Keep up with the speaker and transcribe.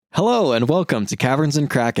Hello and welcome to Caverns and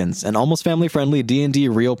Krakens, an almost family-friendly D&D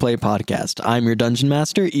real play podcast. I'm your Dungeon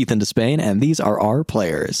Master, Ethan Despain, and these are our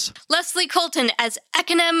players. Leslie Colton as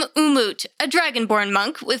Ekanem Umut, a dragonborn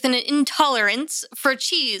monk with an intolerance for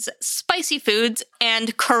cheese, spicy foods,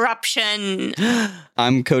 and corruption.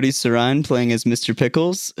 I'm Cody Saran, playing as Mr.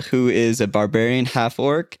 Pickles, who is a barbarian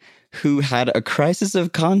half-orc who had a crisis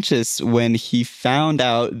of conscience when he found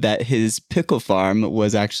out that his pickle farm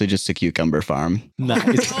was actually just a cucumber farm.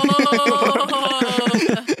 Nice.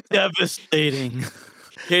 Oh. Devastating.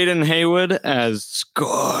 Caden Haywood as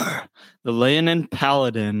Score, the Leonin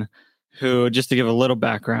Paladin, who, just to give a little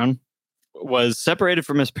background, was separated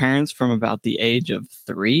from his parents from about the age of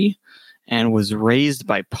 3 and was raised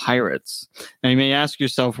by pirates. Now you may ask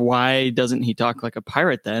yourself, why doesn't he talk like a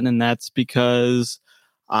pirate then? And that's because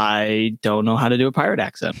I don't know how to do a pirate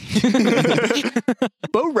accent.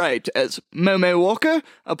 Bo Wright as Momo Walker,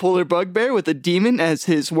 a polar bugbear with a demon as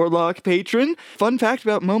his warlock patron. Fun fact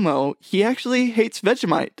about Momo, he actually hates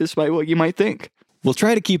Vegemite, despite what you might think. We'll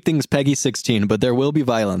try to keep things PEGI 16, but there will be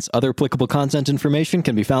violence. Other applicable content information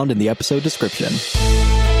can be found in the episode description.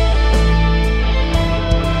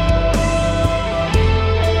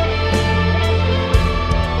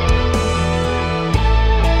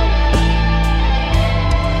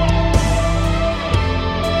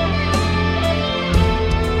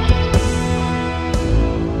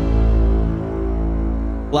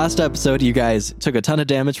 Last episode, you guys took a ton of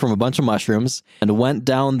damage from a bunch of mushrooms and went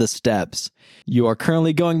down the steps. You are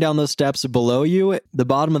currently going down those steps. Below you, the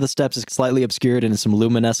bottom of the steps is slightly obscured in some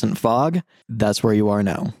luminescent fog. That's where you are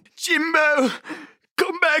now. Jimbo!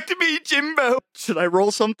 Come back to me, Jimbo! Should I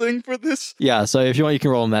roll something for this? Yeah, so if you want, you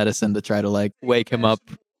can roll medicine to try to, wake him up.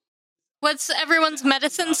 What's everyone's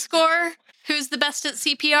medicine score? Who's the best at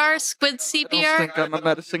CPR? Squid I CPR? don't think I'm a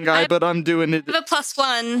medicine guy, but I'm doing it. I have a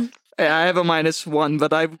 +1. Yeah, I have a -1,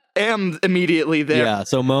 but I am immediately there. Yeah,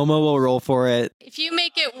 so Momo will roll for it. If you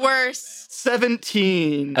make it worse...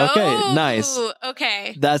 17. Okay, Oh, nice.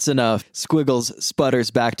 Okay. That's enough. Squiggles sputters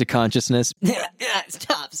back to consciousness.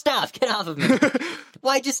 Stop, get off of me.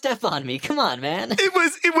 Why'd you step on me? Come on, man.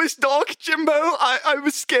 It was dark, Jimbo. I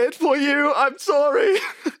was scared for you. I'm sorry.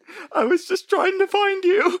 I was just trying to find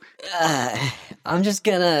you. I'm just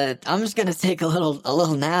gonna take a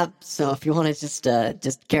little nap. So if you want to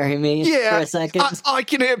just carry me for a second. I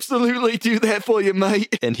can absolutely do that for you,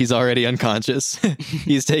 mate. And he's already unconscious.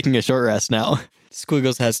 He's taking a short rest now.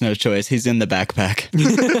 Squiggles has no choice. He's in the backpack.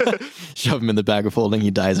 Shove him in the bag of holding. He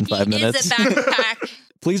dies in 5 minutes. He is a backpack.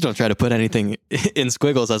 Please don't try to put anything in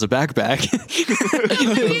Squiggles as a backpack. He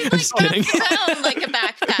just kidding. sound like a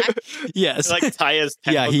backpack. Yes. Like tie his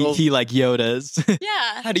Yeah, tentacles. he like Yoda's.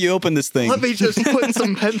 Yeah. How do you open this thing? Let me just put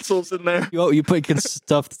some pencils in there. You put can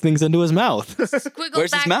stuff things into his mouth. Squiggle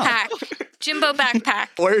Where's his mouth? backpack. Jimbo backpack.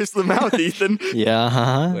 Where's the mouth, Ethan?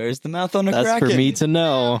 Yeah, Where's the mouth on a That's kraken? for me to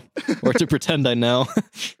know, or to pretend I know.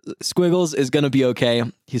 Squiggles is going to be okay.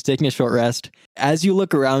 He's taking a short rest. As you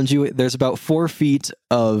look around you, there's about 4 feet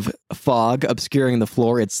of fog obscuring the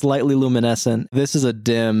floor. It's slightly luminescent. This is a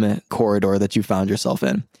dim corridor that you found yourself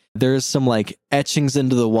in. There's some etchings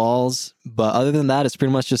into the walls, but other than that, it's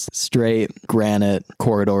pretty much just straight granite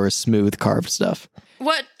corridors, smooth carved stuff.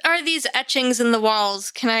 What are these etchings in the walls?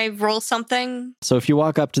 Can I roll something? So if you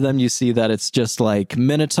walk up to them, you see that it's just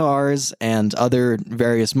minotaurs and other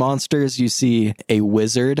various monsters. You see a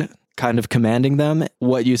wizard kind of commanding them.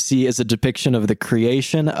 What you see is a depiction of the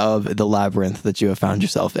creation of the labyrinth that you have found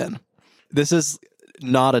yourself in. This is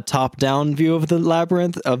not a top-down view of the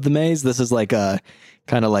labyrinth, of the maze. This is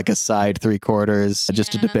kind of like a side 3/4,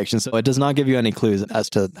 just a depiction. So it does not give you any clues as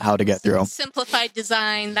to how to get through. Simplified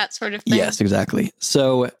design, that sort of thing. Yes, exactly.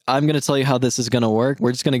 So I'm going to tell you how this is going to work.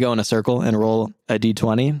 We're just going to go in a circle and roll a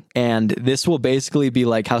d20. And this will basically be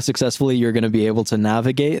how successfully you're going to be able to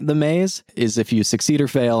navigate the maze is if you succeed or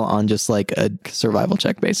fail on just a survival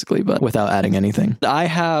check, basically, but without adding anything. I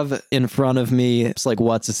have in front of me, it's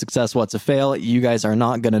what's a success, what's a fail. You guys are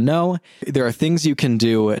not going to know. There are things you can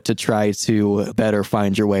do to try to better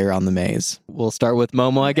find your way around the maze. We'll start with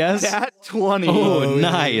Momo, I guess. That 20. Oh,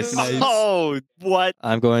 nice. Oh, what?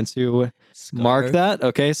 I'm going to mark that.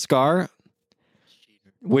 Okay, Scar.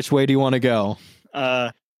 Which way do you want to go?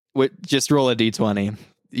 Just roll a d20.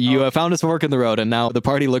 You have found us fork in the road, and now the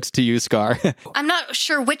party looks to you, Scar. I'm not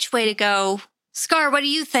sure which way to go. Scar, what do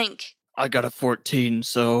you think? I got a 14,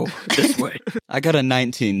 so this way. I got a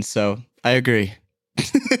 19, so I agree.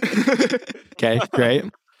 Okay, great.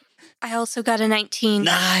 I also got a 19.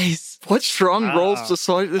 Nice. What strong rolls to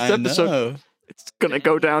start this episode? Know. It's gonna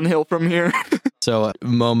go downhill from here. So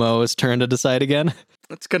Momo's turn to decide again.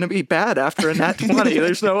 It's gonna be bad after a nat 20.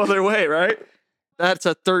 There's no other way, right? That's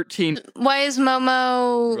a 13. Why is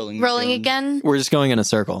Momo Rolling rolling again. again? We're just going in a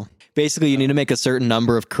circle. Basically, you need to make a certain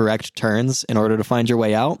number of correct turns in order to find your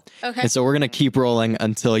way out. Okay. And so we're going to keep rolling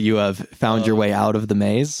until you have found your way out of the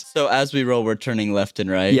maze. So as we roll, we're turning left and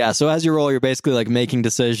right. Yeah, so as you roll, you're basically like making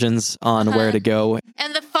decisions on where to go.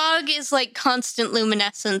 And the fog is like constant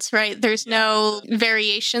luminescence, right? There's no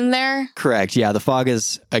variation there. Correct. Yeah, the fog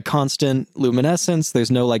is a constant luminescence.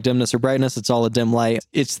 There's no like dimness or brightness. It's all a dim light.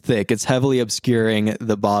 It's thick. It's heavily obscuring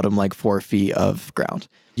the bottom like 4 feet of ground.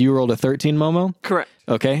 You rolled a 13, Momo? Correct.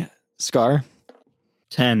 Okay. Scar?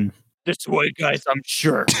 10. This way, guys, I'm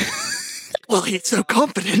sure. Well, he's so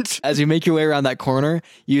confident. As you make your way around that corner,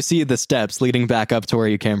 you see the steps leading back up to where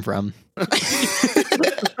you came from.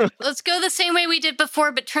 Let's go the same way we did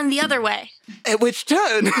before, but turn the other way. At which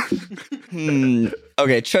turn?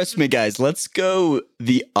 Okay, trust me, guys. Let's go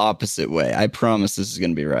the opposite way. I promise this is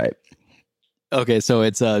going to be right. Okay, so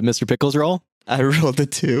it's Mr. Pickles roll? I rolled a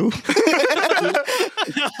 2.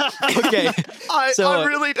 Okay. I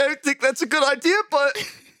really don't think that's a good idea, but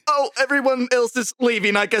everyone else is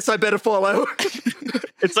leaving. I guess I better follow.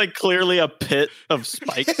 It's like clearly a pit of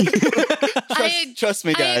spikes. Trust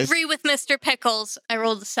me, I guys. agree with Mr. Pickles. I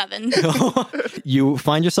rolled a 7. You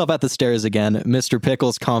find yourself at the stairs again. Mr.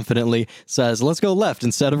 Pickles confidently says, let's go left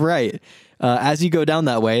instead of right. As you go down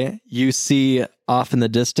that way, you see off in the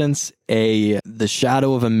distance the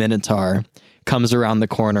shadow of a minotaur comes around the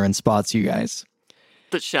corner and spots you guys.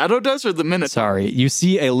 The shadow does or the minotaur? Sorry, you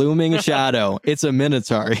see a looming shadow. It's a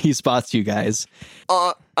minotaur. He spots you guys.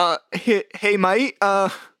 Hey, mate.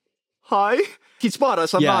 Hi. He spot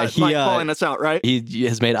us. I'm not calling us out, right? He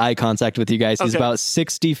has made eye contact with you guys. He's Okay. about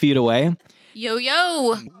 60 feet away. Yo,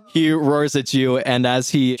 yo. He roars at you, and as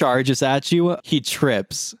he charges at you, he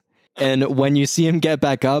trips. And when you see him get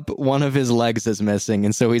back up, one of his legs is missing.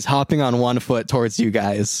 And so he's hopping on one foot towards you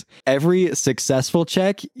guys. Every successful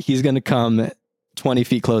check, he's going to come 20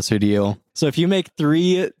 feet closer to you. So if you make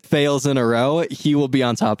 3 fails in a row, he will be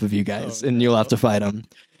on top of you guys, and you'll have to fight him.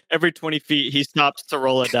 Every 20 feet, he stops to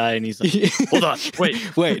roll a die, and he's like, hold on,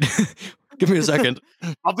 wait. Give me a second.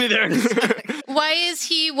 I'll be there in a second. Why is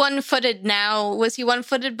he one-footed now? Was he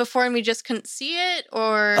one-footed before and we just couldn't see it?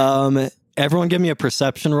 Or Everyone give me a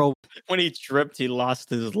perception roll. When he tripped, he lost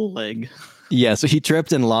his leg. Yeah, so he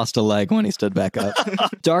tripped and lost a leg when he stood back up.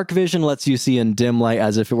 Dark vision lets you see in dim light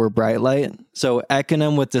as if it were bright light. So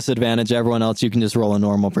Econom with disadvantage, everyone else, you can just roll a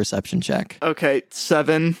normal perception check. Okay,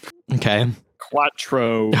 7. Okay.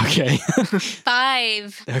 Quattro. Okay.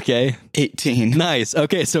 5. Okay. 18. Nice.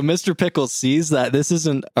 Okay, so Mr. Pickles sees that this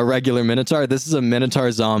isn't a regular minotaur. This is a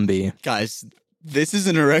minotaur zombie. Guys, this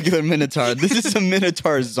isn't a regular minotaur. This is a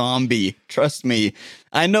minotaur zombie. Trust me.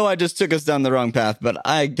 I know I just took us down the wrong path, but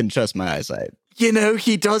I can trust my eyesight. You know,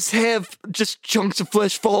 he does have just chunks of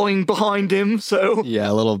flesh falling behind him, so... Yeah,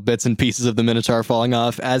 little bits and pieces of the minotaur falling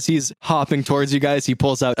off. As he's hopping towards you guys, he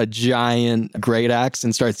pulls out a giant great axe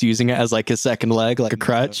and starts using it as like his second leg, like a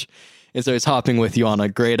crutch. And so he's hopping with you on a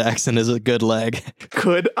great axe and is a good leg.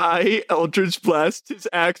 Could I Eldritch Blast his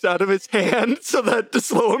axe out of his hand so that to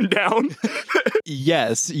slow him down?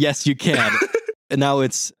 Yes, you can. And now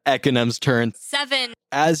it's Econom's turn. 7.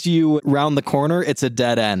 As you round the corner, it's a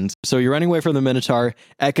dead end. So you're running away from the Minotaur.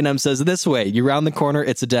 Econom says this way. You round the corner,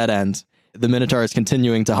 it's a dead end. The Minotaur is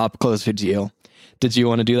continuing to hop closer to you. Did you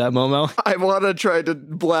want to do that, Momo? I want to try to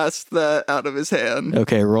blast that out of his hand.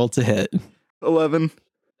 Okay, roll to hit. 11.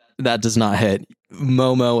 That does not hit.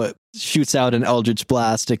 Momo shoots out an Eldritch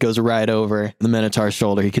Blast. It goes right over the Minotaur's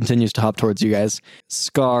shoulder. He continues to hop towards you guys.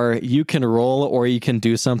 Scar, you can roll or you can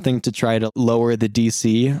do something to try to lower the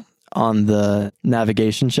DC on the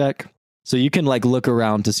navigation check. So you can like look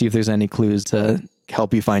around to see if there's any clues to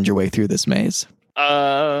help you find your way through this maze.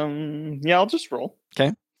 Yeah, I'll just roll.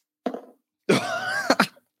 Okay.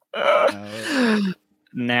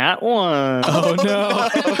 Nat 1. Oh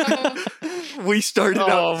no. We started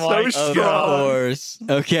out so Of strong. course.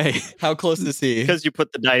 Okay. How close is he? Because you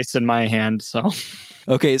put the dice in my hand, so.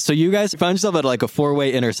 Okay, so you guys found yourself at like a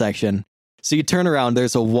 4-way intersection. So you turn around,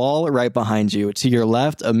 there's a wall right behind you. To your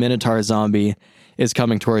left, a Minotaur zombie is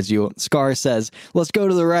coming towards you. Scar says, let's go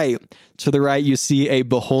to the right. To the right, you see a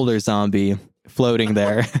Beholder zombie floating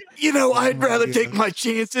there. You know, I'd rather take my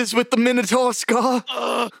chances with the Minotaur,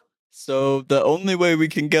 Scar. So the only way we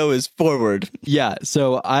can go is forward. Yeah,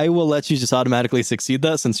 so I will let you just automatically succeed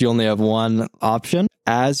that since you only have one option.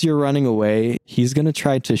 As you're running away, he's going to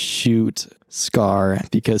try to shoot Scar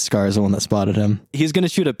because Scar is the one that spotted him. He's going to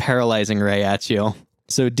shoot a paralyzing ray at you.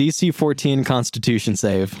 So DC 14 Constitution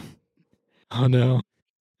save. Oh no.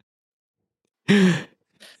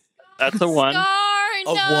 That's a 1. Scar, A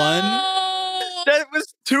no! 1? That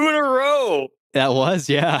was 2 in a row. That was,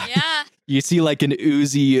 yeah. Yeah. You see like an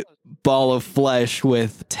oozy ball of flesh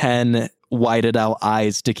with 10 whited out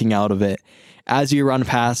eyes sticking out of it. As you run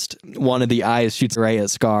past, one of the eyes shoots right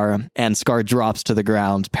at Scar, and Scar drops to the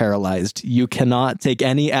ground, paralyzed. You cannot take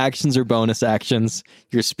any actions or bonus actions.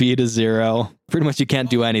 Your speed is 0. Pretty much you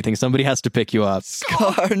can't do anything. Somebody has to pick you up.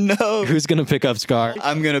 Scar, no. Who's going to pick up Scar?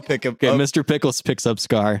 I'm going to pick up. Okay, Mr. Pickles picks up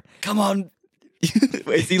Scar. Come on.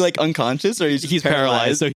 Is he like unconscious or He's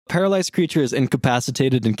paralyzed. So paralyzed creature is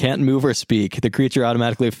incapacitated and can't move or speak. The creature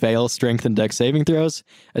automatically fails strength and dex saving throws.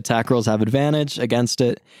 Attack rolls have advantage against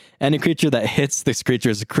it. Any creature that hits this creature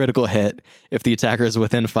is a critical hit if the attacker is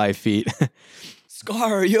within 5 feet.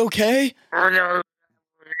 Scar, are you okay?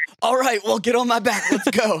 All right, well, get on my back. Let's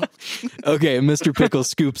go. Okay, Mr. Pickles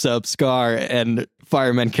scoops up Scar and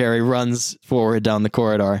Fireman Carry runs forward down the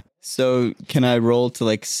corridor. So can I roll to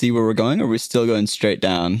like see where we're going, or are we still going straight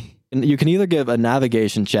down? And you can either give a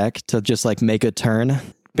navigation check to just like make a turn,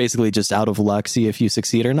 basically just out of luck, see if you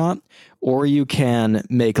succeed or not, or you can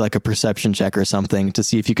make like a perception check or something to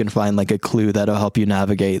see if you can find like a clue that'll help you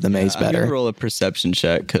navigate the maze I'm better. gonna roll a perception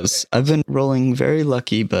check because I've been rolling very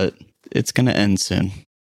lucky, but it's gonna end soon.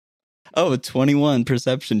 Oh, a 21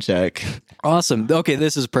 perception check. Awesome. Okay,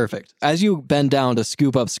 this is perfect. As you bend down to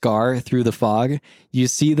scoop up Scar through the fog, you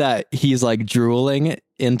see that he's like drooling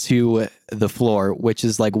into the floor, which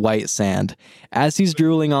is like white sand. As he's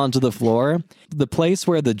drooling onto the floor, the place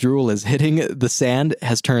where the drool is hitting the sand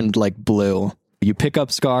has turned like blue. You pick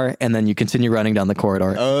up Scar and then you continue running down the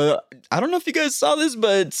corridor. I don't know if you guys saw this,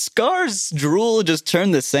 but Scar's drool just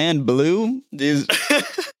turned the sand blue.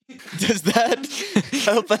 Does that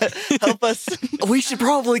help us? We should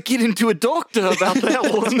probably get into a doctor about that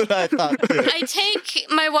one. That's what I thought too. I take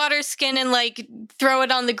my water skin and like throw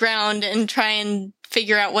it on the ground and try and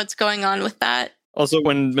figure out what's going on with that. Also,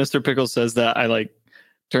 when Mr. Pickles says that, I like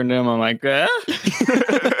turn to him. I'm like, eh?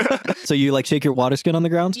 So you like shake your water skin on the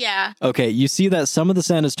ground? Yeah. Okay, you see that some of the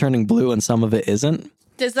sand is turning blue and some of it isn't.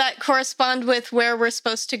 Does that correspond with where we're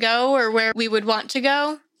supposed to go or where we would want to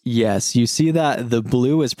go? Yes, you see that the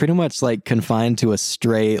blue is pretty much like confined to a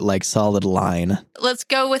straight, like solid line. Let's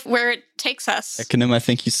go with where it takes us. Ekanim, I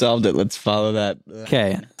think you solved it. Let's follow that.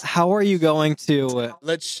 Okay, how are you going to...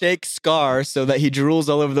 Let's shake Scar so that he drools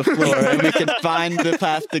all over the floor and we can find the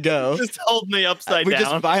path to go. Just hold me upside We down.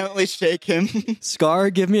 just violently shake him. Scar,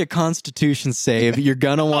 give me a constitution save. You're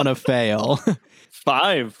gonna want to fail.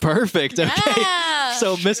 5. Perfect, okay. Yeah.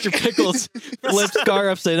 So Mr. Pickles flips Scar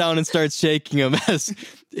upside down and starts shaking him as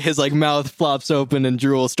his like mouth flops open and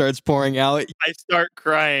drool starts pouring out. I start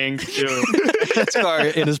crying too. Scar,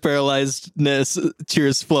 in his paralyzedness,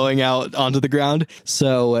 tears flowing out onto the ground.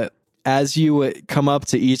 So as you come up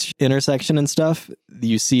to each intersection and stuff,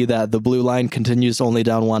 you see that the blue line continues only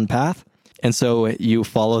down one path. And so you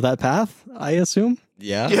follow that path, I assume?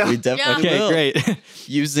 Yeah, we definitely Okay, will. great.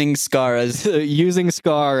 Using Scar as Using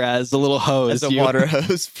Scar as a little hose. a water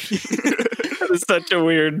hose. It's such a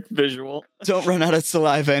weird visual. Don't run out of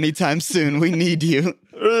saliva anytime soon. We need you.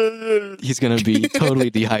 He's going to be totally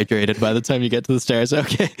dehydrated by the time you get to the stairs.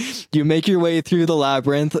 Okay. You make your way through the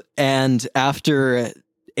labyrinth, and after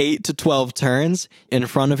 8 to 12 turns, in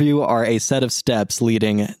front of you are a set of steps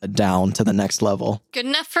leading down to the next level. Good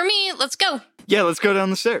enough for me. Let's go. Yeah, let's go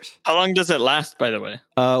down the stairs. How long does it last, by the way?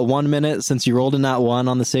 1 minute. Since you rolled a nat 1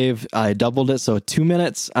 on the save, I doubled it, so 2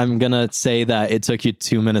 minutes. I'm going to say that it took you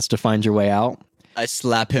 2 minutes to find your way out. I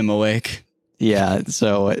slap him awake. Yeah,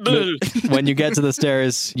 so when you get to the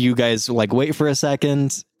stairs, you guys like wait for a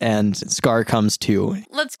second, and Scar comes to.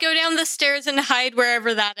 Let's go down the stairs and hide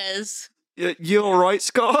wherever that is. You all right,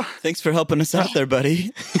 Scar? Thanks for helping us out there,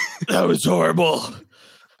 buddy. That was horrible.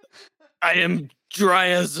 I am dry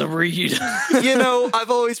as a reed. You know,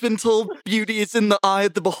 I've always been told beauty is in the eye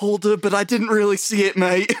of the beholder, but I didn't really see it,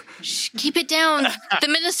 mate. Shh, keep it down. The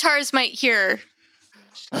Minotaurs might hear.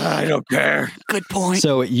 I don't care. Good point.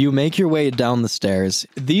 So you make your way down the stairs.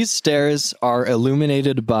 These stairs are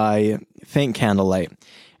illuminated by faint candlelight.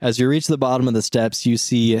 As you reach the bottom of the steps, you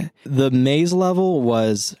see the maze level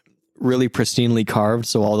was really pristinely carved,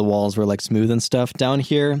 so all the walls were like smooth and stuff. Down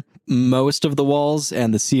here, most of the walls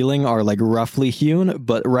and the ceiling are like roughly hewn,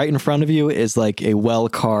 but right in front of you is like a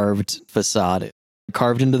well-carved facade.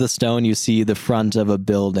 Carved into the stone, you see the front of a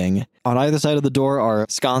building. On either side of the door are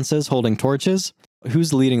sconces holding torches.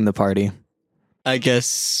 Who's leading the party? I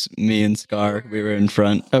guess me and Scar, we were in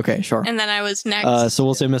front. Okay, sure. And then I was next. So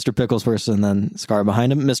we'll say Mr. Pickles first and then Scar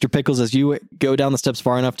behind him. Mr. Pickles, as you go down the steps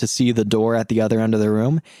far enough to see the door at the other end of the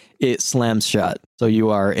room, it slams shut. So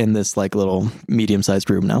you are in this like little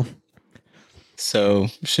medium-sized room now. So,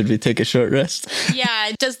 should we take a short rest?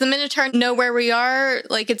 Yeah, does the Minotaur know where we are?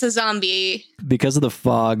 Like, it's a zombie. Because of the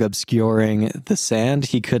fog obscuring the sand,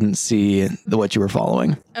 he couldn't see what you were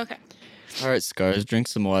following. Okay. All right, Scars, drink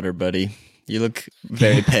some water, buddy. You look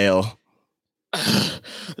very pale.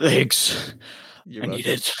 Thanks. You're I need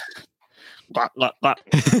welcome. it. Blah, blah, blah.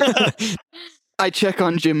 I check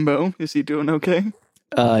on Jimbo. Is he doing okay?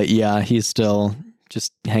 Yeah, he's still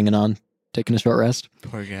just hanging on, taking a short rest.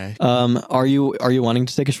 Poor guy. Are you wanting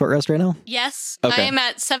to take a short rest right now? Yes, Okay. I am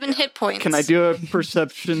at 7 hit points. Can I do a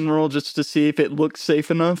perception roll just to see if it looks safe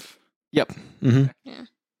enough? Yep.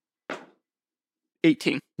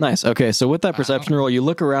 18. Nice. Okay, so with that perception roll, you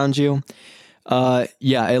look around you.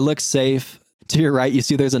 Yeah, it looks safe. To your right, you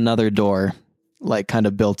see there's another door, like kind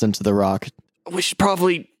of built into the rock. We should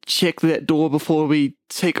probably check that door before we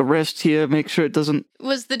take a rest here, make sure it doesn't...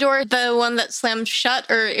 Was the door the one that slammed shut,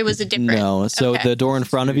 or it was a different? No, so Okay. the door in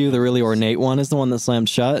front of you, the really ornate one, is the one that slammed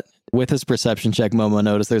shut. With his perception check, Momo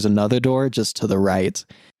noticed there's another door just to the right.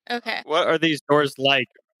 Okay. What are these doors like?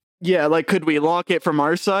 Yeah, like, could we lock it from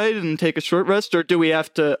our side and take a short rest, or do we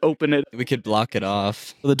have to open it? We could block it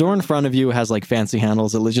off. The door in front of you has like fancy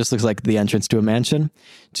handles. It just looks like the entrance to a mansion.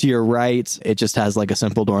 To your right, it just has like a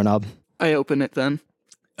simple doorknob. I open it then.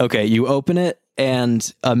 Okay, you open it,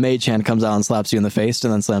 and a mage hand comes out and slaps you in the face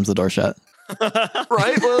and then slams the door shut.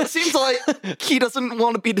 Right? Well, it seems like he doesn't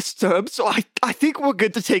want to be disturbed, so I think we're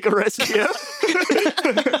good to take a rest here.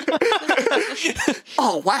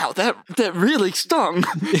 Oh, wow, that really stung.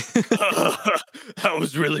 That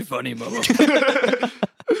was really funny, Momo.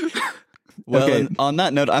 Well, Okay. on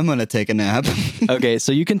that note, I'm going to take a nap. Okay,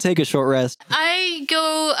 so you can take a short rest. I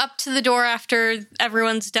go up to the door after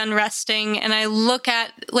everyone's done resting, and I look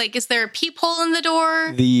at, like, is there a peephole in the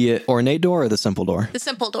door? The ornate door or the simple door? The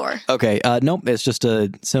simple door. Okay, nope, it's just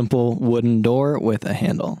a simple wooden door with a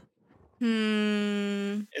handle.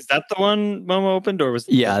 Is that the one Momo opened, or was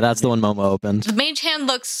Yeah, that's the one Momo opened. The mage hand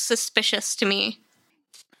looks suspicious to me.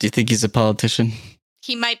 Do you think he's a politician?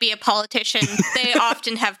 He might be a politician. They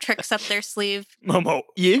often have tricks up their sleeve. Momo?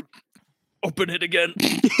 Yeah? Open it again.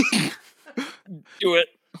 Do it.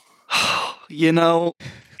 You know,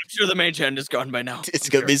 I'm sure the mage hand is gone by now. It's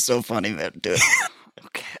going to be so funny, man. Do it.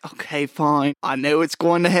 okay, fine. I know it's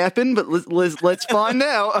going to happen, but let's find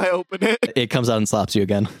out. I open it. It comes out and slaps you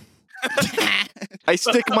again. I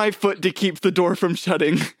stick my foot to keep the door from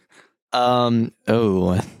shutting.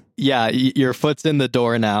 Oh. Yeah, your foot's in the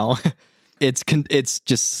door now. It's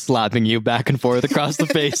just slapping you back and forth across the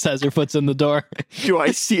face as your foot's in the door. Do I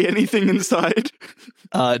see anything inside?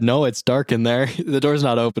 No, it's dark in there. The door's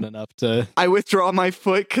not open enough to... I withdraw my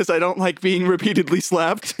foot because I don't like being repeatedly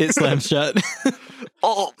slapped. It slams shut.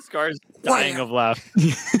 Oh, Scar's dying of laughter.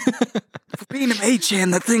 for being a mage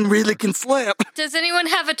hand, that thing really can slap. Does anyone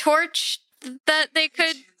have a torch that they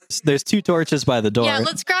could... There's 2 torches by the door. Yeah,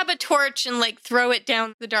 let's grab a torch and, like, throw it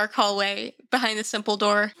down the dark hallway behind the simple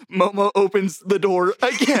door. Momo opens the door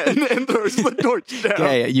again and throws the torch down.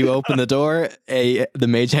 Okay, you open the door. The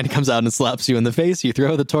mage hand comes out and slaps you in the face. You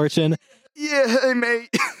throw the torch in. Yeah, hey,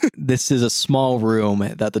 mate. This is a small room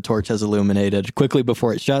that the torch has illuminated quickly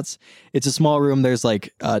before it shuts. It's a small room. There's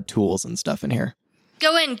like tools and stuff in here.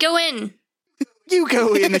 Go in, go in. You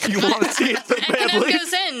go in if you want to see it so Ekinem badly.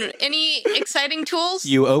 goes in. Any exciting tools?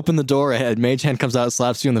 You open the door ahead. Mage hand comes out,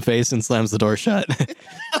 slaps you in the face, and slams the door shut.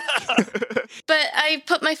 But I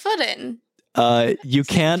put my foot in. You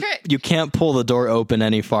can't pull the door open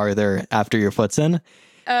any farther after your foot's in.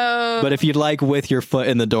 Oh. But if you'd like, with your foot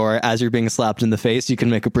in the door as you're being slapped in the face, you can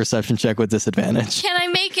make a perception check with disadvantage. Can I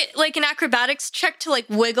make it like an acrobatics check to like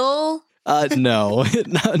wiggle? No,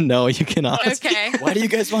 no, you cannot. Okay. Why do you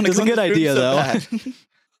guys want to It's a good idea, though.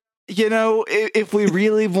 You know, if we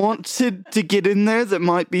really wanted to get in there, there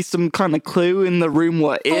might be some kind of clue in the room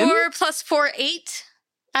we're in. 4 + 4, 8.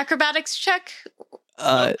 Acrobatics check. You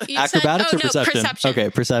Acrobatics said- or perception? perception. Okay,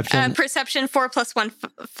 perception. Perception 4 + 1,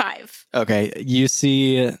 5. Okay, you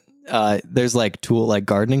see, there's like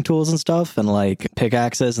gardening tools and stuff, and like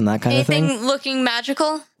pickaxes and that kind of Anything thing. looking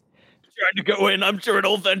magical? Trying to go in. I'm sure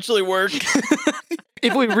it'll eventually work.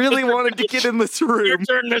 If we really wanted to get in this Your room,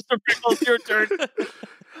 turn, Mr. Pickles. Your turn.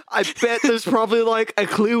 I bet there's probably like a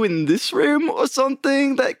clue in this room or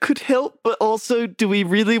something that could help. But also, do we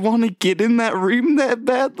really want to get in that room that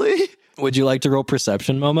badly? Would you like to roll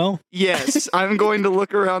perception, Momo? Yes, I'm going to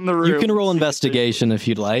look around the room. You can roll investigation if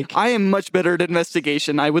you'd like. I am much better at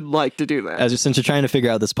investigation. I would like to do that. Since you're trying to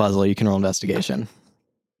figure out this puzzle, you can roll investigation.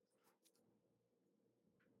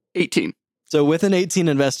 18. So with an 18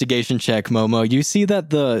 investigation check, Momo, you see that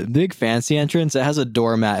the big fancy entrance, it has a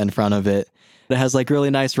doormat in front of it It has like really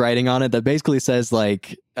nice writing on it that basically says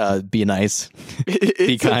like, be nice,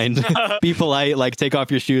 be kind, be polite, like take off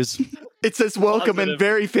your shoes. It says welcome in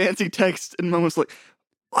very fancy text, and Momo's like,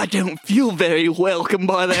 I don't feel very welcome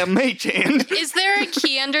by that mage hand. Is there a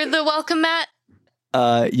key under the welcome mat?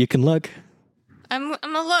 You can look. I'm a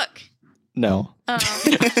look. No. Oh.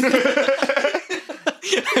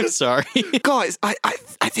 I'm sorry. Guys, I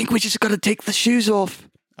think we just gotta take the shoes off.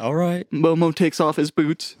 All right. Momo takes off his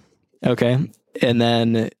boots. Okay. And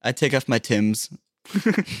then I take off my Timbs.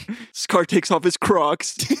 Scar takes off his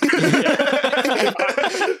Crocs.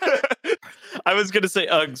 I was going to say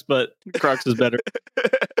Uggs, but Crocs is better.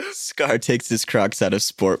 Scar takes his Crocs out of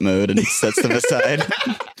sport mode and sets them aside.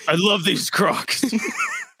 I love these Crocs.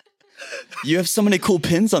 You have so many cool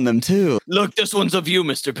pins on them, too. Look, this one's of you,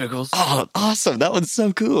 Mr. Pickles. Oh, awesome. That one's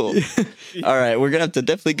so cool. All right, we're going to have to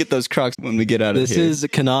definitely get those Crocs when we get out of this here. is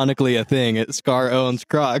canonically a thing. Scar owns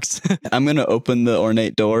Crocs. I'm going to open the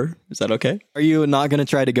ornate door. Is that okay? Are you not going to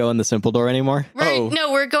try to go in the simple door anymore?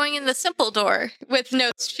 No, we're going in the simple door with no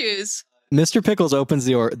shoes. Mr. Pickles opens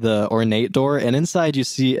the ornate door, and inside you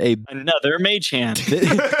see Another mage hand.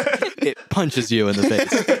 it punches you in the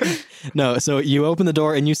face. No, so you open the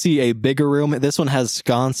door and you see a bigger room. This one has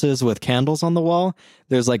sconces with candles on the wall.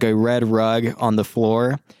 There's like a red rug on the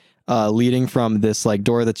floor, leading from this like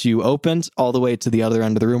door that you opened all the way to the other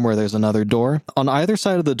end of the room where there's another door. On either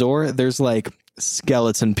side of the door, there's like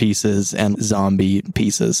skeleton pieces and zombie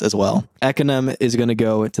pieces as well. Ekonom is going to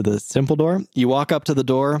go to the simple door. You walk up to the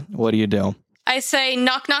door. What do you do? I say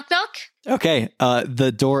knock, knock, knock. Okay,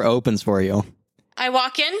 the door opens for you. I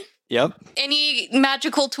walk in. Yep. Any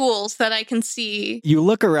magical tools that I can see? You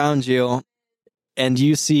look around you and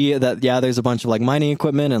you see that, yeah, there's a bunch of like mining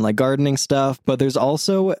equipment and like gardening stuff, but there's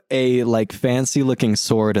also a like fancy looking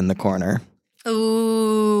sword in the corner.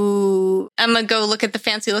 Ooh. I'm going to go look at the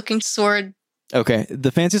fancy looking sword. Okay,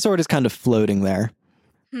 the fancy sword is kind of floating there.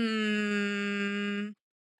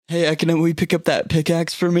 Hey, Ekonom, will you pick up that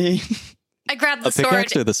pickaxe for me? I grab the A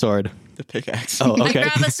pickaxe sword. or the sword? The pickaxe. Oh, okay. I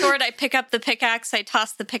grab a sword, I pick up the pickaxe, I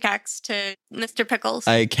toss the pickaxe to Mr. Pickles.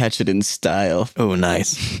 I catch it in style. Oh,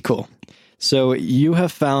 nice. Cool. So you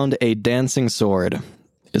have found a dancing sword,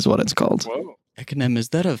 is what it's called. Whoa. Ekonom, is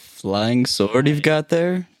that a flying sword you've got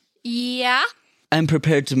there? Yeah? I'm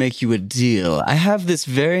prepared to make you a deal. I have this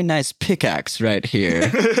very nice pickaxe right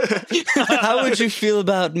here. How would you feel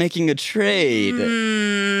about making a trade?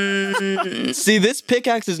 See, this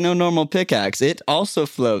pickaxe is no normal pickaxe. It also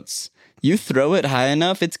floats. You throw it high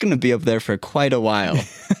enough, it's going to be up there for quite a while.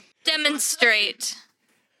 Demonstrate.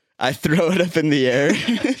 I throw it up in the air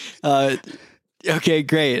Okay,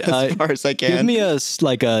 great. as far as I can. Give me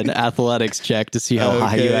an athletics check to see how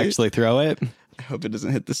high you Okay. actually throw it. I hope it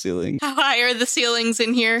doesn't hit the ceiling. How high are the ceilings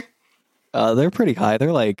in here? They're pretty high.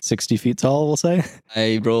 They're like 60 feet tall, we'll say.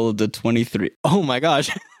 I rolled a 23. Oh my gosh.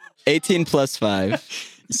 18 plus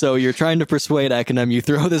 5. So you're trying to persuade Ekonom. You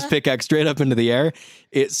throw this pickaxe straight up into the air.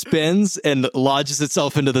 It spins and lodges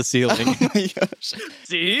itself into the ceiling. Oh my gosh.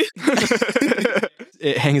 See?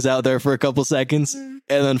 It hangs out there for a couple seconds and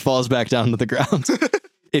then falls back down to the ground.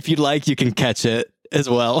 If you'd like, you can catch it as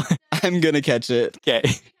well. I'm going to catch it. Okay.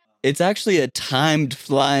 It's actually a timed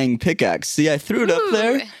flying pickaxe. See, I threw it up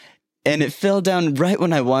there and it fell down right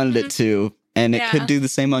when I wanted it to. And it could do the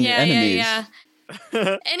same on your enemies. Yeah.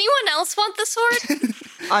 Anyone else want the sword?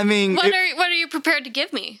 I mean, What are you prepared to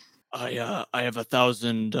give me? I have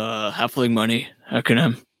 1,000 halfling money,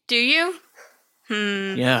 Ekonom. Do you?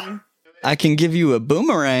 Yeah. I can give you a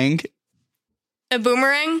boomerang. A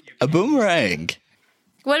boomerang? A boomerang.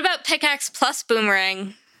 What about pickaxe plus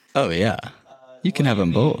boomerang? Oh, yeah. You can have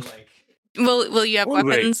them both. Will you have Wait.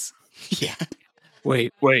 weapons? Yeah.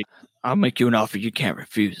 Wait. I'll make you an offer you can't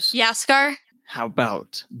refuse. Yeah, Scar? How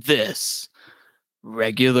about this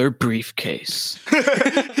regular briefcase?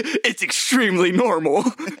 it's extremely normal.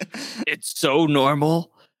 It's so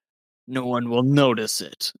normal, no one will notice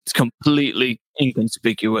it. It's completely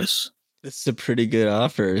inconspicuous. This is a pretty good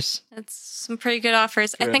offers. That's some pretty good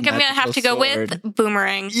offers. For I a think I'm going to have to go magical with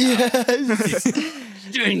boomerang. Yes.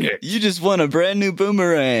 Dang it. You just won a brand new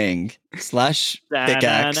boomerang. Slash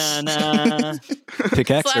pickaxe. Da-na-na-na.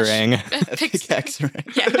 Pickaxe-erang. Pickaxe ring.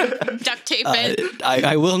 Yeah, duct tape it.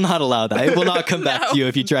 I will not allow that. I will not come back to you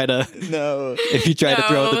if you try to No. to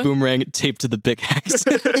throw the No. boomerang taped to the pickaxe.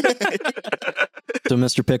 So,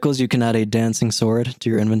 Mr. Pickles, you can add a dancing sword to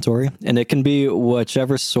your inventory, and it can be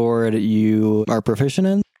whichever sword you are proficient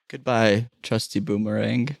in. Goodbye, trusty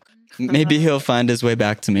boomerang. Maybe he'll find his way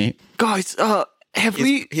back to me. Guys, have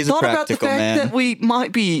He's a thought about the practical fact man. that we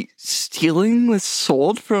might be stealing this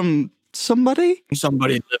sword from somebody?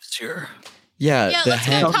 Somebody lives here. Yeah, Yeah, the let's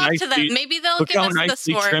go hand. talk nice to them. you- Maybe they'll Look give how us the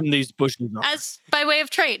nicely sword trimmed these bushes are. as by way of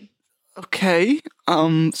trade. Okay.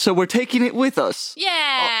 So we're taking it with us.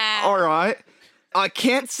 Yeah. All right. I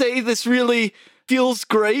can't say this really feels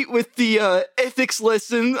great with the ethics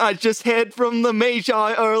lesson I just had from the Mage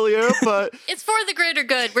earlier, but It's for the greater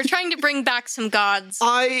good. We're trying to bring back some gods.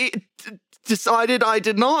 I decided I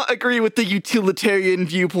did not agree with the utilitarian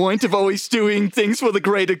viewpoint of always doing things for the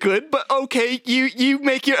greater good. But okay, you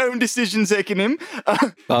make your own decisions, Ekanim.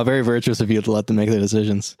 Very virtuous of you to let them make their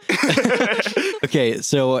decisions. Okay,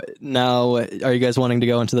 so now are you guys wanting to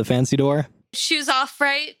go into the fancy door? Shoes off,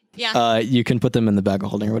 right? Yeah. You can put them in the bag of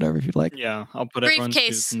holding or whatever if you'd like. Yeah, I'll put everyone's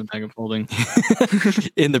Briefcase. shoes in the bag of holding.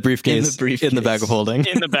 In the briefcase. In the briefcase. In the bag of holding.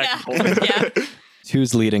 In the bag of holding. Yeah.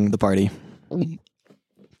 Who's leading the party? All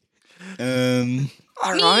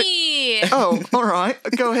right. Me. Oh, all right.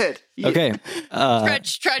 Go ahead. Okay.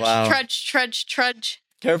 Trudge, wow. trudge.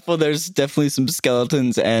 Careful, there's definitely some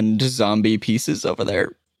skeletons and zombie pieces over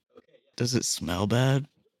there. Does it smell bad?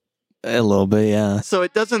 A little bit, yeah. So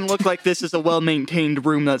it doesn't look like this is a well-maintained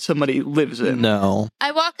room that somebody lives in. No.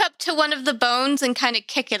 I walk up to one of the bones and kind of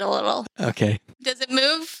kick it a little. Okay. Does it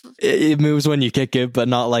move? It moves when you kick it, but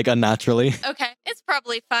not like unnaturally. Okay, it's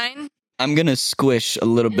probably fine. I'm gonna squish a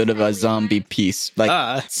little bit of a zombie piece,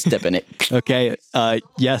 like step in it. Okay.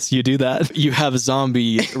 Yes, you do that. You have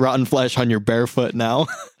zombie rotten flesh on your bare foot now.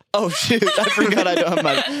 Oh shoot! I forgot I don't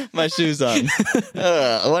have my shoes on.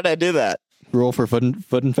 Why'd I do that? Roll for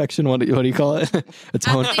foot infection. What do you call it? It's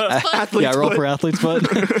Athlete's foot? Athlete's yeah, roll foot. for athlete's foot.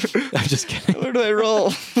 I'm just kidding. Where do I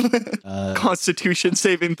roll? Constitution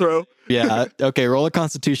saving throw. Yeah. Okay. Roll a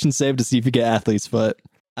Constitution save to see if you get athlete's foot.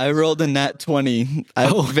 I rolled a nat 20. I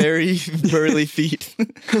have very burly feet,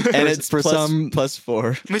 and it's For plus, some- plus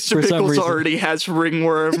 4. Mr. For some Pickles reason- already has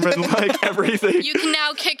ringworm and like everything. You can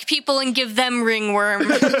now kick people and give them ringworm.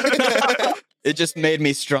 It just made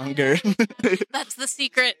me stronger. That's the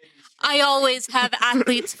secret. I always have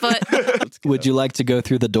athlete's foot. Would you like to go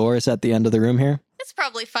through the doors at the end of the room here? It's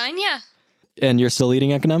probably fine, yeah. And you're still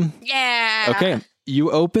eating Econom? Yeah. Okay. You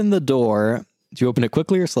open the door. Do you open it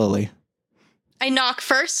quickly or slowly? I knock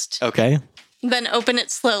first, Okay. then open it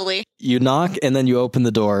slowly. You knock and then you open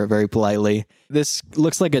the door very politely. This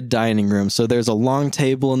looks like a dining room. So there's a long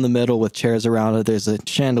table in the middle with chairs around it. There's a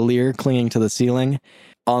chandelier clinging to the ceiling.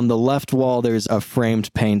 On the left wall, there's a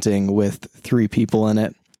framed painting with 3 people in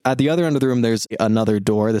it. At the other end of the room, there's another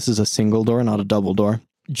door. This is a single door, not a double door.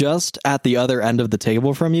 Just at the other end of the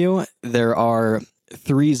table from you, there are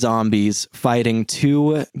 3 zombies fighting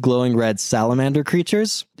 2 glowing red salamander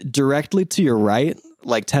creatures. Directly to your right,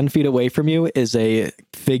 like 10 feet away from you, is a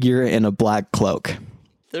figure in a black cloak.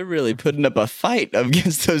 They're really putting up a fight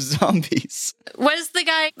against those zombies. What is the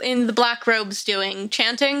guy in the black robes doing?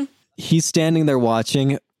 Chanting? He's standing there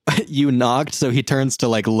watching. You knocked, so he turns to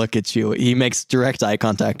like look at you. He makes direct eye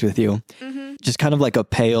contact with you. Mm-hmm. Just kind of like a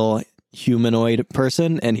pale humanoid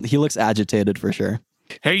person, and he looks agitated for sure.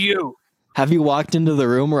 Hey, you. Have you walked into the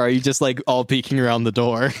room, or are you just like all peeking around the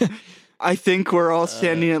door? I think we're all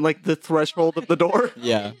standing at like the threshold of the door.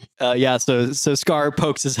 Yeah. Yeah, so Scar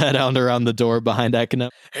pokes his head out around the door behind Ekana.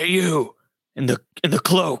 Hey, you. In the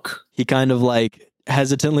cloak. He kind of like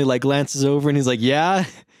hesitantly like glances over and he's like, "Yeah,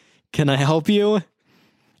 can I help you?"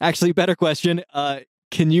 Actually, better question.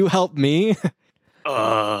 Can you help me?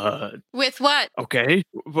 With what? Okay.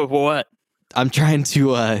 What? I'm trying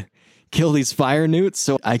to kill these fire newts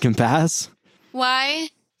so I can pass. Why?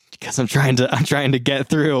 Because I'm trying to get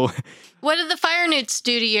through. What did the fire newts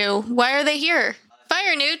do to you? Why are they here?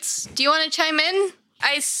 Fire newts, do you want to chime in?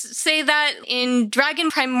 I say that in Dragon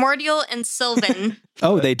Primordial and Sylvan.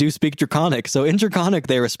 Oh, they do speak Draconic. So in Draconic,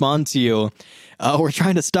 they respond to you. We're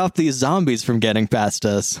trying to stop these zombies from getting past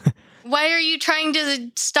us. Why are you trying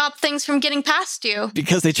to stop things from getting past you?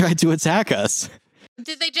 Because they tried to attack us.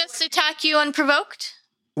 Did they just attack you unprovoked?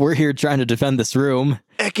 We're here trying to defend this room.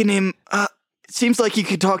 Ekanim, it seems like you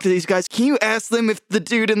could talk to these guys. Can you ask them if the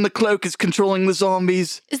dude in the cloak is controlling the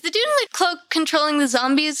zombies? Is the dude in the cloak controlling the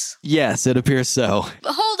zombies? Yes, it appears so.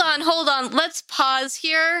 Hold on. Let's pause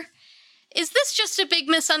here. Is this just a big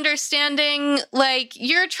misunderstanding? Like,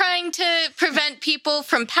 you're trying to prevent people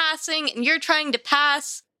from passing, and you're trying to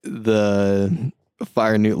pass? The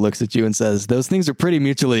fire newt looks at you and says, "Those things are pretty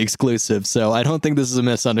mutually exclusive, so I don't think this is a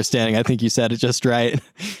misunderstanding. I think you said it just right."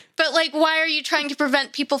 But, like, why are you trying to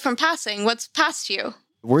prevent people from passing? What's past you?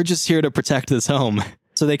 We're just here to protect this home.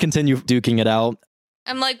 So they continue duking it out.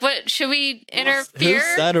 I'm like, what? Should we interfere?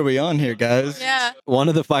 Whose side are we on here, guys? Yeah. One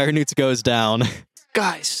of the fire newts goes down.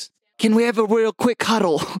 Guys, can we have a real quick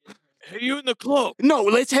huddle? Hey, you in the cloak. No,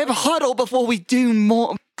 let's have a huddle before we do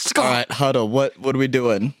more Scar. All right, Huddle, what are we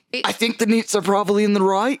doing? I think the Newts are probably in the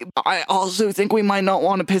right. I also think we might not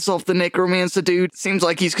want to piss off the necromancer dude. Seems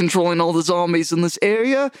like he's controlling all the zombies in this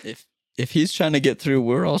area. If he's trying to get through,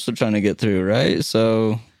 we're also trying to get through, right?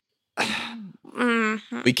 So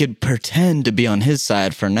we could pretend to be on his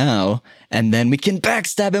side for now, and then we can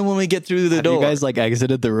backstab him when we get through the door. You guys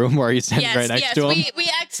exited the room, or are you standing right next to him? We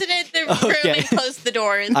exited the room and closed the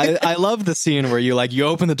doors. I love the scene where you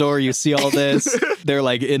open the door, you see all this. They're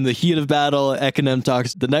in the heat of battle. Ekanem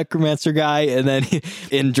talks to the necromancer guy, and then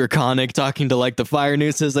in Draconic talking to the fire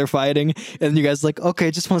newts as they're fighting. And you guys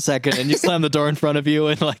okay, just 1 second, and you slam the door in front of you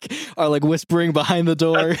and are whispering behind the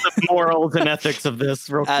door. That's the morals and ethics of this,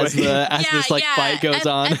 real quick. As this fight goes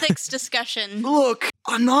on. Ethics discussion. Look,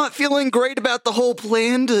 I'm not feeling great about the whole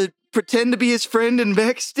plan to pretend to be his friend and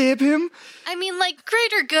backstab him. I mean,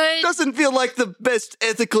 greater good. Doesn't feel like the best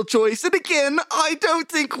ethical choice. And again, I don't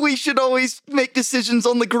think we should always make decisions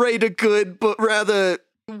on the greater good, but rather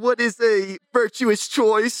what is a virtuous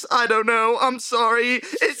choice? I don't know. I'm sorry.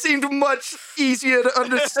 It seemed much easier to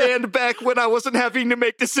understand back when I wasn't having to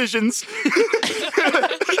make decisions.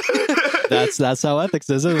 That's how ethics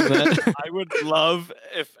is, isn't it? I would love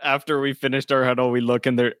if after we finished our huddle, we look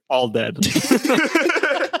and they're all dead.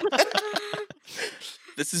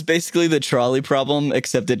 This is basically the trolley problem,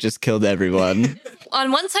 except it just killed everyone.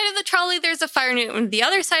 On one side of the trolley, there's a fire newt. On the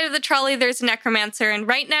other side of the trolley, there's a necromancer. And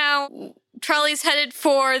right now, trolley's headed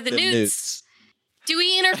for the newts. Do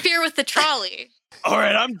we interfere with the trolley? All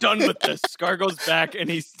right, I'm done with this. Scar goes back and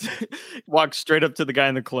he walks straight up to the guy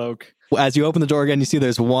in the cloak. As you open the door again, you see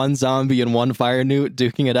there's one zombie and one fire newt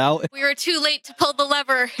duking it out. We were too late to pull the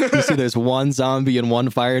lever. You see there's one zombie and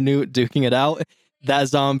one fire newt duking it out. That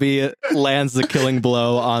zombie lands the killing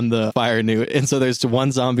blow on the fire newt. And so there's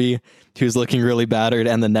one zombie who's looking really battered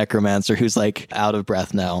and the necromancer who's out of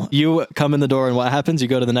breath now. You come in the door and what happens? You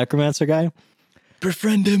go to the necromancer guy?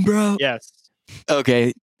 Befriend him, bro. Yes.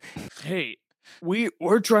 Okay. Hey,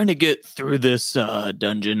 we're trying to get through this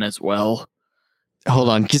dungeon as well. Hold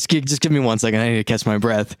on. Just give me 1 second. I need to catch my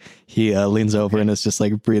breath. He leans over and is just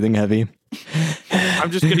breathing heavy.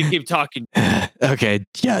 I'm just going to keep talking. Okay.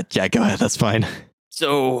 Yeah, go ahead. That's fine.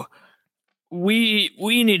 So we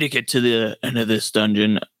need to get to the end of this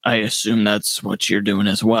dungeon. I assume that's what you're doing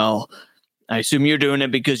as well. I assume you're doing it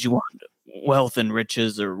because you want wealth and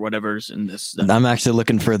riches or whatever's in this dungeon. I'm actually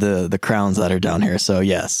looking for the crowns that are down here. So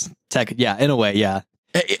yes. Yeah, in a way, yeah.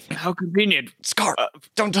 How convenient. Scar,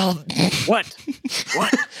 don't tell him. What?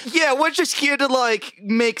 Yeah, we're just here to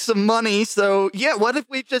make some money. So yeah, what if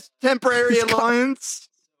we just temporary alliance?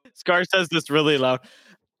 Scar says this really loud.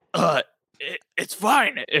 It's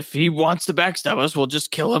fine. If he wants to backstab us, we'll just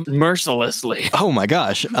kill him mercilessly. Oh my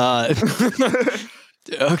gosh.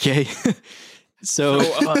 Okay. So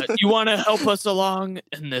you want to help us along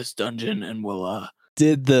in this dungeon, and we'll.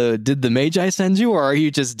 Did the Magi send you, or are you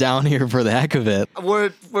just down here for the heck of it? We're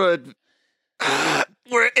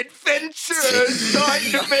adventurers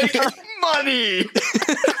trying to make money.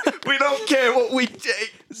 We don't care what we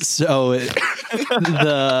take. So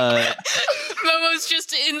the Momo's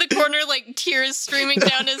just in the corner, tears streaming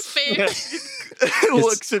down his face.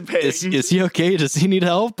 Looks in pain. Is he okay? Does he need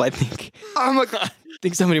help? I think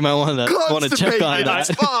somebody might want to check on that.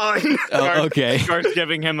 That's fine. Oh, okay. Scar's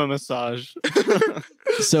giving him a massage.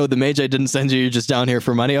 So the Magi didn't send you. You're just down here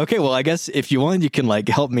for money. Okay, well, I guess if you want, you can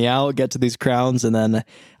help me out, get to these crowns, and then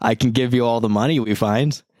I can give you all the money we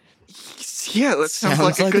find. Yeah, that sounds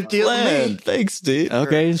like a good deal to me. Thanks, dude.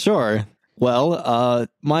 Okay, sure. Well,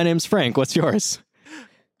 my name's Frank. What's yours?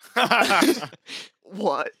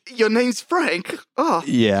 What? Your name's Frank? Oh,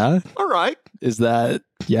 Yeah. all right. Is that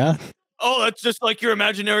yeah? Oh, that's just like your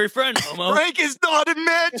imaginary friend, Momo. Frank is not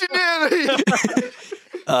imaginary.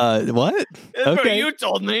 What? That's what Okay. you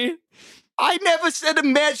told me. I never said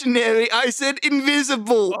imaginary. I said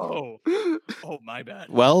invisible. Oh, my bad.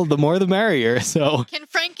 Well, the more the merrier. So Can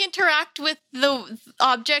Frank interact with the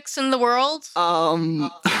objects in the world?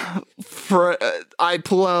 I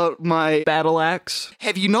pull out my battle axe.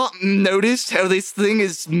 Have you not noticed how this thing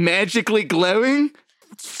is magically glowing?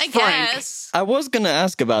 I Frank. guess. I was going to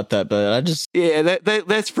ask about that, but I just... Yeah,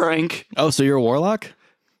 that's Frank. oh, so you're a warlock?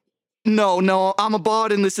 No, I'm a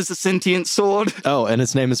bard and this is a sentient sword. Oh, and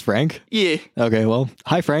his name is Frank? Yeah, Okay, well,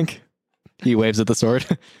 hi, Frank. He waves at the sword.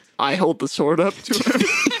 I hold the sword up to him.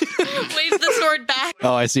 Wave the sword back.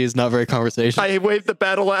 Oh, I see. It's not very conversational. I wave the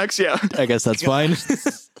battle axe, yeah. I guess that's fine.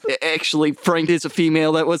 Actually, Frank is a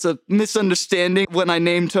female. That was a misunderstanding when I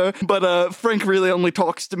named her. But Frank really only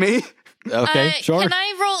talks to me. Okay, sure. Can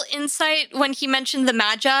I roll insight when he mentioned the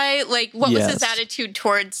Magi? What was his Yes. attitude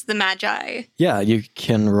towards the Magi? Yeah, you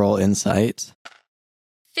can roll insight.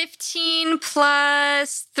 15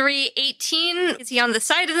 plus 3, 18. Is he on the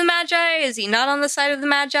side of the Magi? Is he not on the side of the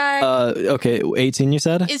Magi? Okay, 18 you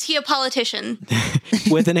said? Is he a politician?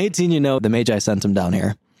 With an 18, you know the Magi sent him down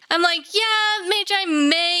here. I'm like, yeah, Magi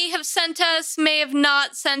may have sent us, may have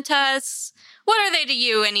not sent us. What are they to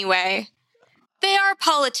you anyway? They are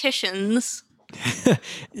politicians.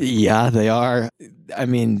 Yeah, they are. I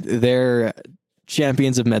mean, they're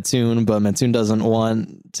champions of Metsun, but Metsun doesn't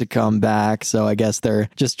want to come back, so I guess they're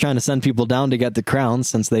just trying to send people down to get the crowns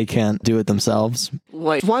since they can't do it themselves.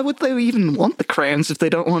 Like, why would they even want the crowns if they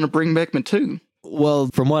don't want to bring back Mattoon? Well,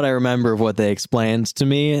 from what I remember of what they explained to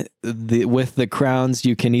me, with the crowns,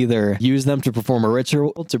 you can either use them to perform a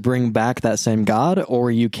ritual to bring back that same god,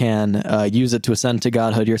 or you can use it to ascend to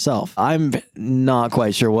godhood yourself. I'm not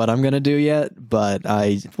quite sure what I'm going to do yet, but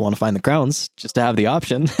I want to find the crowns just to have the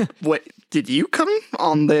option. Wait, did you come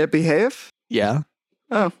on their behalf? Yeah.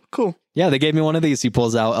 Oh, cool. Yeah, they gave me one of these. He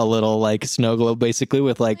pulls out a little, like, snow globe, basically,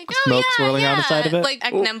 with, like smoke swirling around the side of it. Like,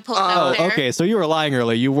 Agnem pulled out there. Okay, so you were lying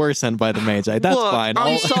earlier. You were sent by the Magi. That's Look, fine.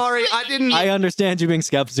 I'm sorry, I didn't... I understand you being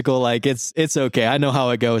skeptical. Like, it's okay. I know how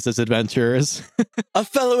it goes as adventurers. A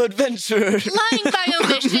fellow adventurer. Lying by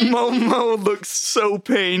omission. Momo looks so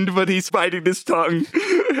pained, but he's biting his tongue.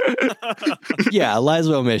 Yeah, lies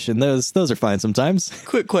of omission. Those are fine sometimes.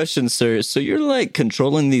 Quick question, sir. So you're like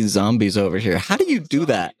controlling these zombies over here. How do you do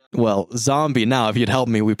that? Well, zombie now, if you'd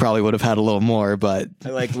helped me, we probably would have had a little more, but I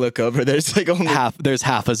like look over. There's like only there's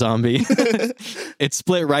half a zombie. It's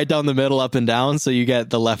split right down the middle, up and down, so you get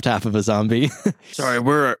the left half of a zombie. Sorry,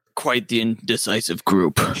 we're quite the indecisive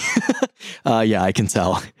group. Yeah, I can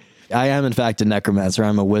tell. I am, in fact, a necromancer.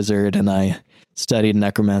 I'm a wizard, and I studied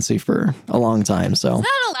necromancy for a long time, so. Is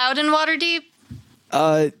that allowed in Waterdeep?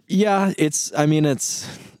 Yeah, it's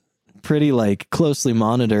pretty, like, closely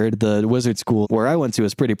monitored. The wizard school where I went to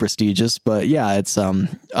is pretty prestigious, but yeah, it's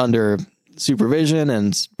under supervision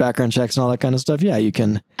and background checks and all that kind of stuff. Yeah, you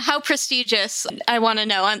can. How prestigious? I want to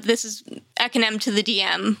know. This is Ekinem to the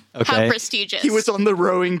DM. Okay. How prestigious? He was on the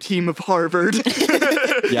rowing team of Harvard.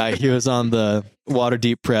 Yeah, he was on the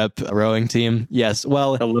Waterdeep Prep rowing team. Yes,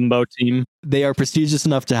 well, The limbo team. they are prestigious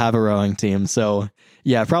enough to have a rowing team. So,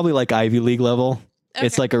 yeah, probably like Ivy League level.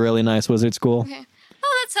 It's Okay. like a really nice wizard school. Okay.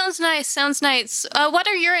 Oh, that sounds nice. Sounds nice. What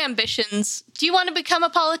are your ambitions? Do you want to become a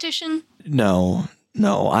politician? No,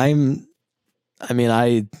 I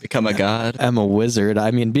become a god. am a wizard. I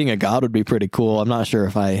mean, being a god would be pretty cool. I'm not sure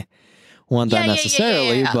if I want that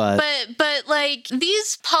necessarily, but like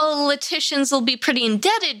these politicians will be pretty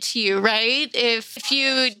indebted to you, right? If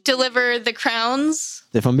you deliver the crowns.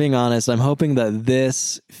 if I'm being honest, I'm hoping that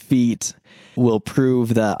this feat will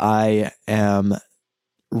prove that I am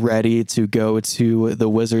ready to go to the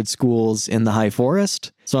wizard schools in the High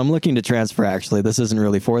Forest. So I'm looking to transfer, actually. This isn't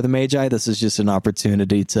really for the Magi. This is just an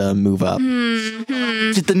opportunity to move up.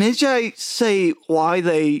 Mm-hmm. Did the Magi say why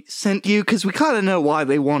they sent you? Because we kind of know why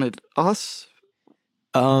they wanted us.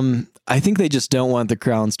 I think they just don't want the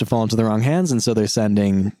crowns to fall into the wrong hands, and so they're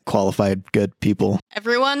sending qualified, good people.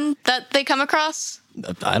 Everyone that they come across?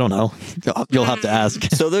 I don't know. You'll have to ask.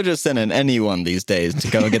 So they're just sending anyone these days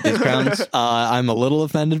to go get these crowns? I'm a little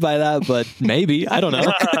offended by that, but maybe. I don't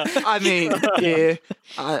know. I mean, yeah.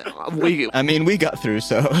 We got through,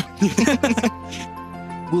 so.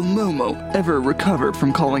 Will Momo ever recover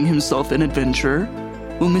from calling himself an adventurer?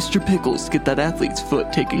 Will Mr. Pickles get that athlete's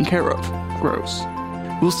foot taken care of? Gross.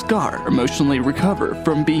 Will Scar emotionally recover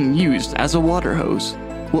from being used as a water hose?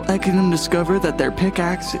 Will Ekinem discover that their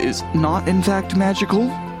pickaxe is not in fact magical?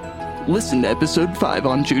 Listen to episode 5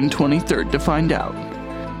 on June 23rd to find out.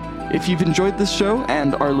 If you've enjoyed this show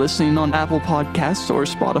and are listening on Apple Podcasts or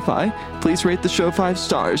Spotify, please rate the show 5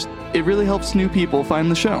 stars. It really helps new people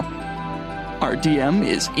find the show. Our DM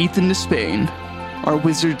is Ethan Despain. Our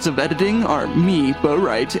wizards of editing are me, Bo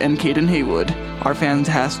Wright, and Caden Haywood. Our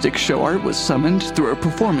fantastic show art was summoned through a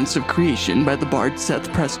performance of creation by the bard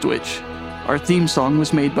Seth Prestwich. Our theme song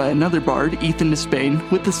was made by another bard, Ethan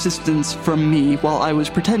Despain, with assistance from me while I was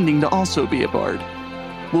pretending to also be a bard.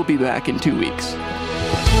 We'll be back in 2 weeks.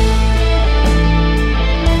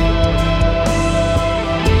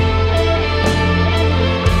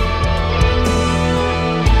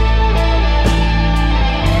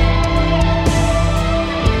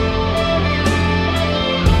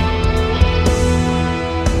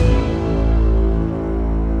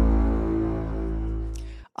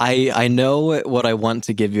 I know what I want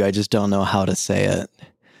to give you. I just don't know how to say it.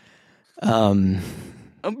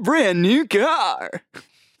 A brand new car!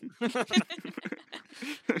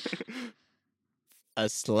 A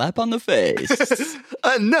slap on the face.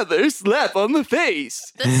 Another slap on the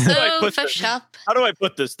face. The sofa shop. How do I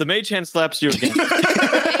put this? The mage hand slaps you again.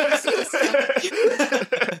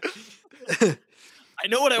 I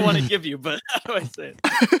know what I want to give you, but how do I say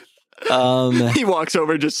it? He walks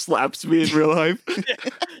over, just slaps me in real life.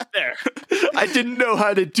 There. I didn't know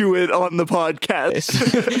how to do it on the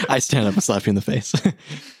podcast. I stand up and slap you in the face.